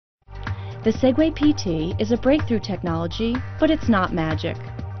The Segway PT is a breakthrough technology, but it's not magic.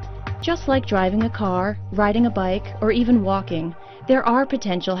 Just like driving a car, riding a bike, or even walking, there are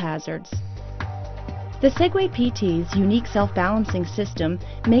potential hazards. The Segway PT's unique self-balancing system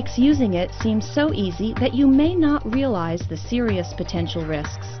makes using it seem so easy that you may not realize the serious potential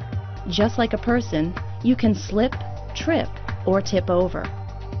risks. Just like a person, you can slip, trip, or tip over.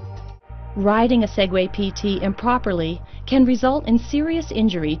 Riding a Segway PT improperly can result in serious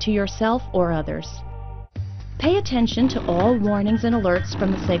injury to yourself or others. Pay attention to all warnings and alerts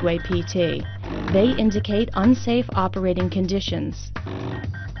from the Segway PT. They indicate unsafe operating conditions.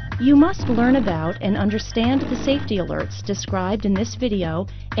 You must learn about and understand the safety alerts described in this video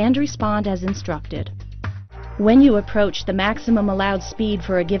and respond as instructed. When you approach the maximum allowed speed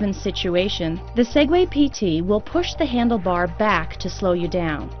for a given situation, the Segway PT will push the handlebar back to slow you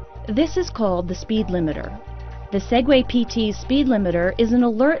down. This is called the speed limiter. The Segway PT's speed limiter is an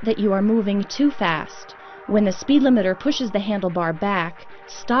alert that you are moving too fast. When the speed limiter pushes the handlebar back,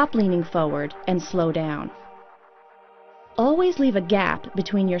 stop leaning forward and slow down. Always leave a gap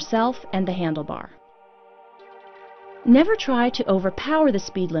between yourself and the handlebar. Never try to overpower the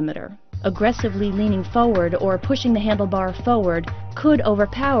speed limiter. Aggressively leaning forward or pushing the handlebar forward could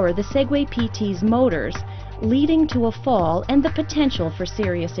overpower the Segway PT's motors, leading to a fall and the potential for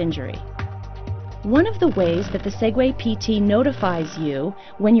serious injury. One of the ways that the Segway PT notifies you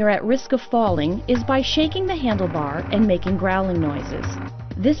when you're at risk of falling is by shaking the handlebar and making growling noises.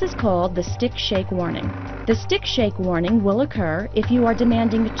 This is called the stick shake warning. The stick shake warning will occur if you are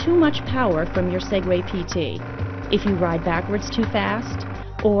demanding too much power from your Segway PT, if you ride backwards too fast,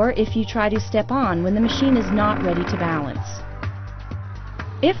 or if you try to step on when the machine is not ready to balance.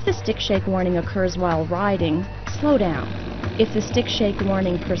 If the stick shake warning occurs while riding, slow down. If the stick shake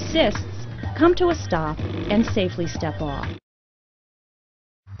warning persists, come to a stop and safely step off.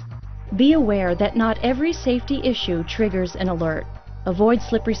 Be aware that not every safety issue triggers an alert. Avoid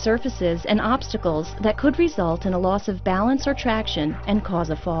slippery surfaces and obstacles that could result in a loss of balance or traction and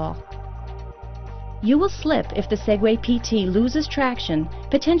cause a fall. You will slip if the Segway PT loses traction,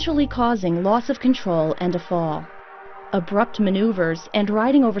 potentially causing loss of control and a fall. Abrupt maneuvers and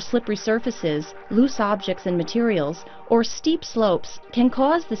riding over slippery surfaces, loose objects and materials, or steep slopes can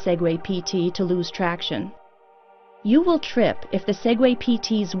cause the Segway PT to lose traction. You will trip if the Segway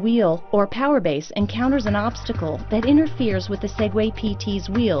PT's wheel or power base encounters an obstacle that interferes with the Segway PT's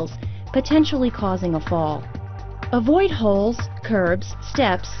wheels, potentially causing a fall. Avoid holes, curbs,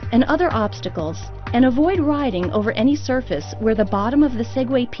 steps, and other obstacles, and avoid riding over any surface where the bottom of the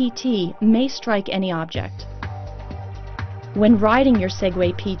Segway PT may strike any object. When riding your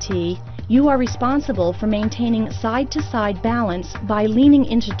Segway PT, you are responsible for maintaining side-to-side balance by leaning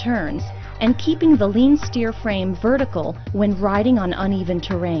into turns and keeping the lean steer frame vertical when riding on uneven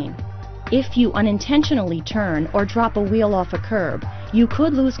terrain. If you unintentionally turn or drop a wheel off a curb, you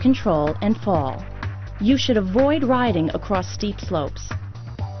could lose control and fall. You should avoid riding across steep slopes.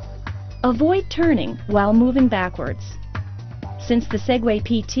 Avoid turning while moving backwards. Since the Segway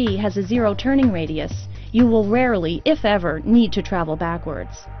PT has a zero turning radius, you will rarely, if ever, need to travel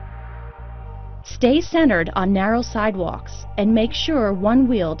backwards. Stay centered on narrow sidewalks and make sure one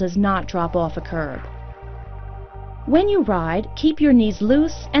wheel does not drop off a curb. When you ride, keep your knees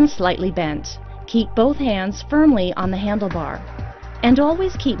loose and slightly bent. Keep both hands firmly on the handlebar. And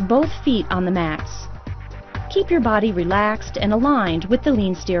always keep both feet on the mats. Keep your body relaxed and aligned with the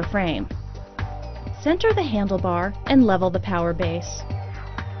lean steer frame. Center the handlebar and level the power base.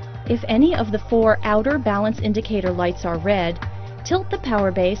 If any of the 4 outer balance indicator lights are red, tilt the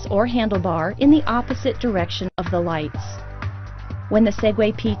power base or handlebar in the opposite direction of the lights. When the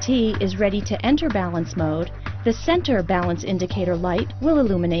Segway PT is ready to enter balance mode, the center balance indicator light will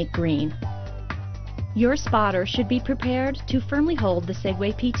illuminate green. Your spotter should be prepared to firmly hold the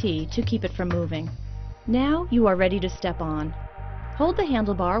Segway PT to keep it from moving. Now you are ready to step on. Hold the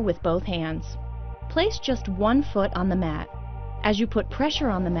handlebar with both hands. Place just one foot on the mat. As you put pressure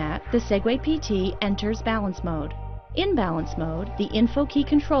on the mat, the Segway PT enters balance mode. In balance mode, the info key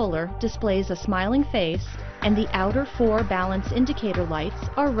controller displays a smiling face and the outer 4 balance indicator lights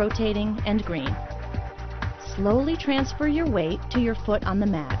are rotating and green. Slowly transfer your weight to your foot on the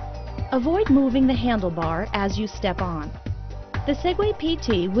mat. Avoid moving the handlebar as you step on. The Segway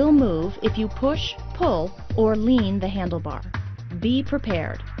PT will move if you push, pull, or lean the handlebar. Be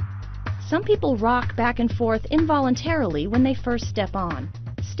prepared. Some people rock back and forth involuntarily when they first step on.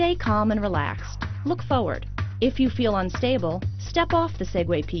 Stay calm and relaxed. Look forward. If you feel unstable, step off the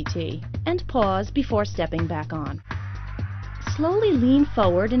Segway PT and pause before stepping back on. Slowly lean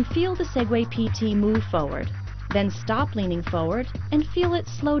forward and feel the Segway PT move forward. Then stop leaning forward and feel it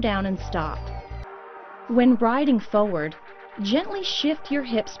slow down and stop. When riding forward, gently shift your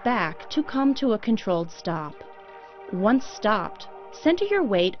hips back to come to a controlled stop. Once stopped, center your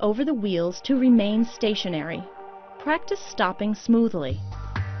weight over the wheels to remain stationary. Practice stopping smoothly.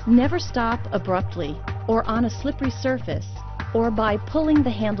 Never stop abruptly or on a slippery surface or by pulling the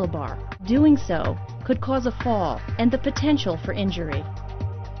handlebar. Doing so could cause a fall and the potential for injury.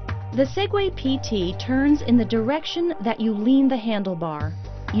 The Segway PT turns in the direction that you lean the handlebar.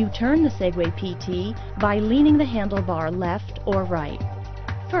 You turn the Segway PT by leaning the handlebar left or right.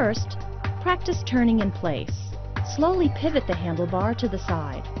 First, practice turning in place. Slowly pivot the handlebar to the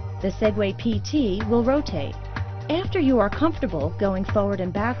side. The Segway PT will rotate. After you are comfortable going forward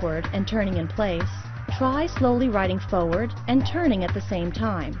and backward and turning in place, try slowly riding forward and turning at the same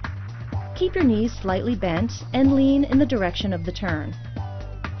time. Keep your knees slightly bent and lean in the direction of the turn.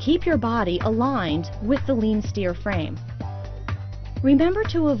 Keep your body aligned with the lean steer frame. Remember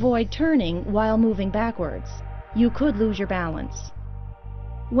to avoid turning while moving backwards. You could lose your balance.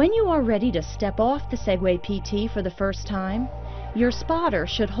 When you are ready to step off the Segway PT for the first time, your spotter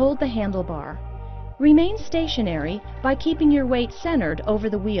should hold the handlebar. Remain stationary by keeping your weight centered over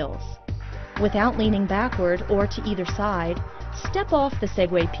the wheels. Without leaning backward or to either side, step off the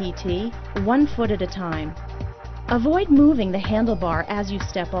Segway PT 1 foot at a time. Avoid moving the handlebar as you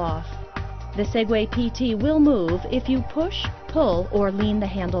step off. The Segway PT will move if you push, pull, or lean the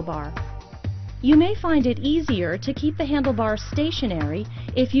handlebar. You may find it easier to keep the handlebar stationary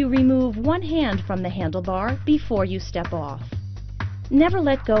if you remove one hand from the handlebar before you step off. Never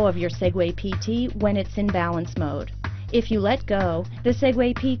let go of your Segway PT when it's in balance mode. If you let go, the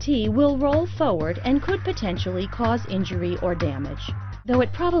Segway PT will roll forward and could potentially cause injury or damage. Though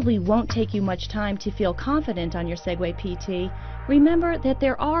it probably won't take you much time to feel confident on your Segway PT, remember that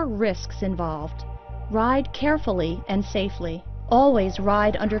there are risks involved. Ride carefully and safely. Always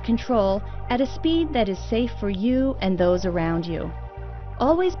ride under control at a speed that is safe for you and those around you.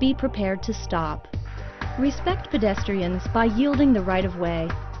 Always be prepared to stop. Respect pedestrians by yielding the right of way,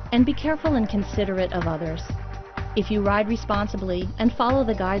 and be careful and considerate of others. If you ride responsibly and follow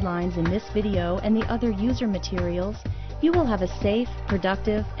the guidelines in this video and the other user materials, you will have a safe,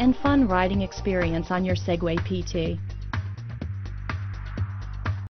 productive, and fun riding experience on your Segway PT.